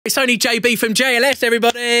It's only JB from JLS,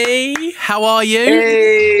 everybody. How are you?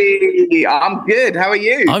 Hey, I'm good. How are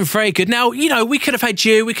you? I'm very good. Now, you know, we could have had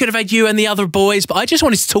you and the other boys, but I just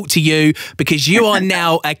wanted to talk to you because you are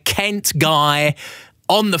now a Kent guy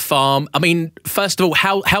on the farm. I mean, first of all,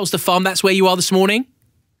 how's the farm? That's where you are this morning?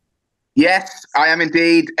 Yes, I am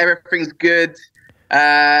indeed. Everything's good.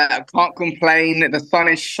 I can't complain. The sun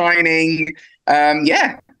is shining.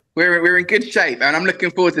 Yeah. We're in good shape, and I'm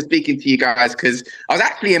looking forward to speaking to you guys because I was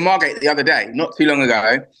actually in Margate the other day, not too long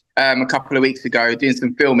ago, a couple of weeks ago, doing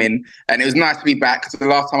some filming, and it was nice to be back because the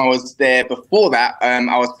last time I was there before that,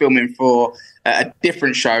 I was filming for a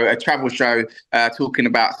different show, a travel show, talking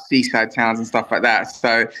about seaside towns and stuff like that.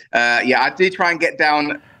 So, yeah, I do try and get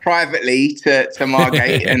down privately to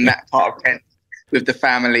Margate and that part of Kent with the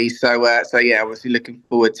family. So yeah, obviously looking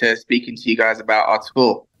forward to speaking to you guys about our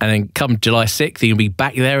tour. And then come July 6th, you'll be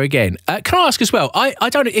back there again. Can I ask as well, I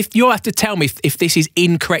don't know if you'll have to tell me if this is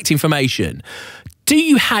incorrect information. Do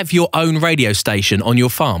you have your own radio station on your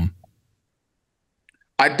farm?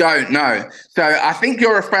 I don't know. So I think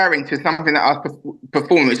you're referring to something that I was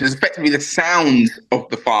performing, which is effectively the sounds of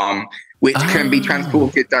the farm, which can be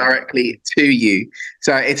transported directly to you.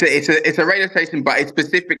 So it's a radio station, but it's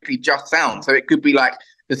specifically just sound. So it could be like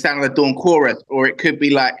the sound of the dawn chorus, or it could be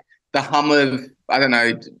like the hum of, I don't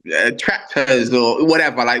know, tractors or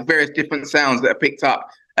whatever, like various different sounds that are picked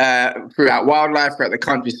up throughout wildlife, throughout the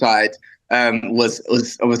countryside. Was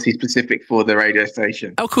obviously specific for the radio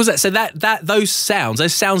station. Oh, of course. So those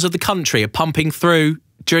sounds of the country are pumping through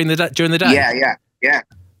during the day. Yeah.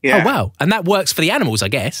 Oh wow, and that works for the animals, I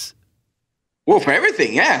guess. Well, for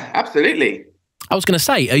everything, yeah, absolutely. I was going to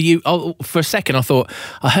say, for a second, I thought,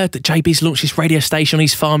 I heard that JB's launched this radio station on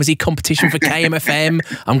his farm. Is he competition for KMFM?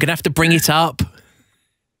 I'm going to have to bring it up.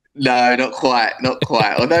 No, not quite.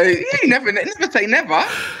 Although, yeah, you never say never.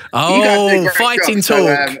 Oh, fighting talk.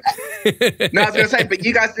 No, I was going to say, but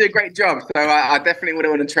you guys do a great job. So I definitely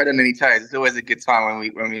wouldn't want to tread on any toes. It's always a good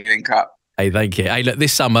time when we link up. Hey, thank you. Hey, look,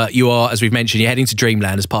 this summer you are, as we've mentioned, you're heading to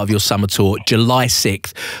Dreamland as part of your summer tour, July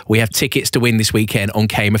 6th. We have tickets to win this weekend on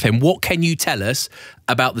KMFM. What can you tell us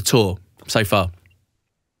about the tour so far?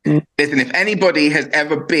 Listen, if anybody has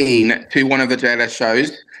ever been to one of the JLS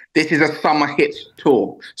shows, this is a summer hits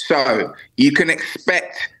tour. So you can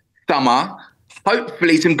expect summer,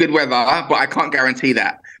 hopefully some good weather, but I can't guarantee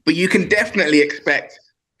that. But you can definitely expect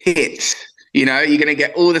hits. You know, you're going to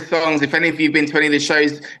get all the songs. If any of you have been to any of the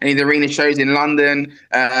shows, any of the arena shows in London,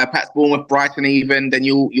 perhaps Bournemouth, Brighton even, then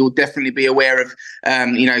you'll definitely be aware of,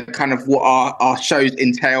 you know, kind of what our shows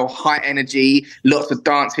entail. High energy, lots of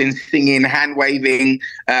dancing, singing, hand waving,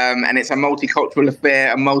 and it's a multicultural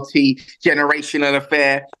affair, a multi-generational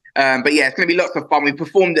affair. But yeah, it's going to be lots of fun. We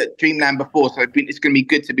performed at Dreamland before, so it's going to be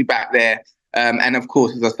good to be back there. And of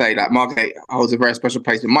course, as I say, like Margate holds a very special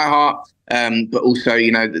place in my heart. But also,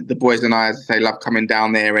 you know, the boys and I, as I say, love coming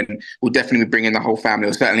down there, and we'll definitely be bringing the whole family,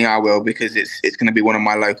 or certainly I will, because it's going to be one of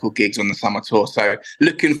my local gigs on the summer tour. So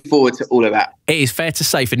looking forward to all of that. It is fair to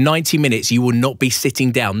say for 90 minutes, you will not be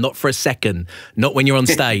sitting down, not for a second, not when you're on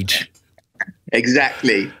stage.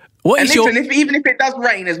 Exactly. Even if it does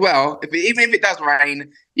rain as well, even if it does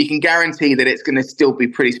rain, you can guarantee that it's going to still be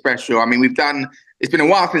pretty special. I mean, it's been a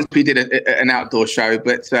while since we did an outdoor show,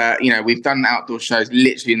 but you know, we've done outdoor shows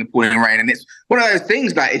literally in the pouring rain, and it's one of those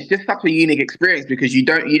things that it's just such a unique experience because you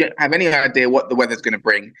don't have any idea what the weather's going to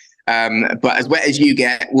bring. But as wet as you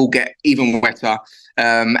get, we'll get even wetter,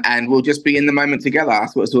 and we'll just be in the moment together.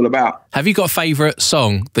 That's what it's all about. Have you got a favourite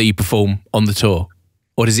song that you perform on the tour,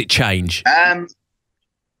 or does it change?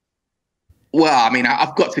 Well, I mean,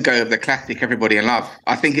 I've got to go with the classic "Everybody in Love."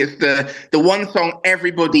 I think it's the one song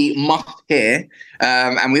everybody must hear,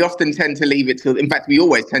 and we often tend to leave it till. In fact, we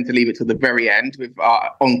always tend to leave it till the very end with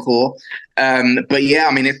our encore. But yeah,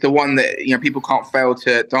 I mean, it's the one that, you know, people can't fail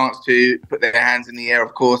to dance to, put their hands in the air,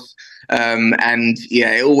 of course. And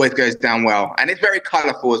yeah, it always goes down well, and it's very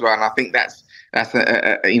colourful as well. And I think that's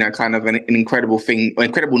a you know, kind of an incredible thing, an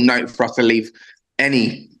incredible note for us to leave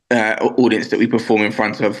any audience that we perform in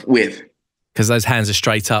front of with. Because those hands are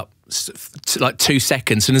straight up, like 2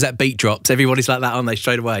 seconds. As soon as that beat drops, everybody's like that, aren't they,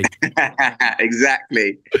 straight away?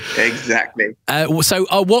 Exactly. So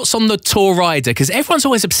what's on the tour rider? Because everyone's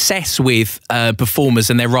always obsessed with performers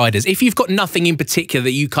and their riders. If you've got nothing in particular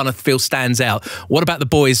that you kind of feel stands out, what about the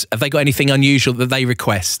boys? Have they got anything unusual that they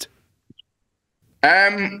request?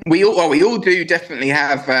 We all do definitely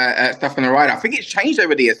have stuff on the rider. I think it's changed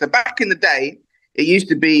over the years. So back in the day, it used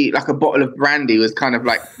to be like a bottle of brandy was kind of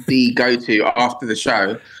like the go-to after the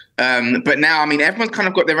show. But now, I mean, everyone's kind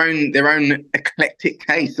of got their own eclectic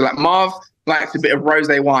taste. So like Marv likes a bit of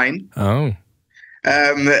rosé wine. Oh.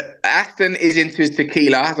 Aston is into his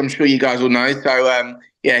tequila, as I'm sure you guys will know. So,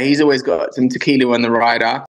 yeah, he's always got some tequila on the rider.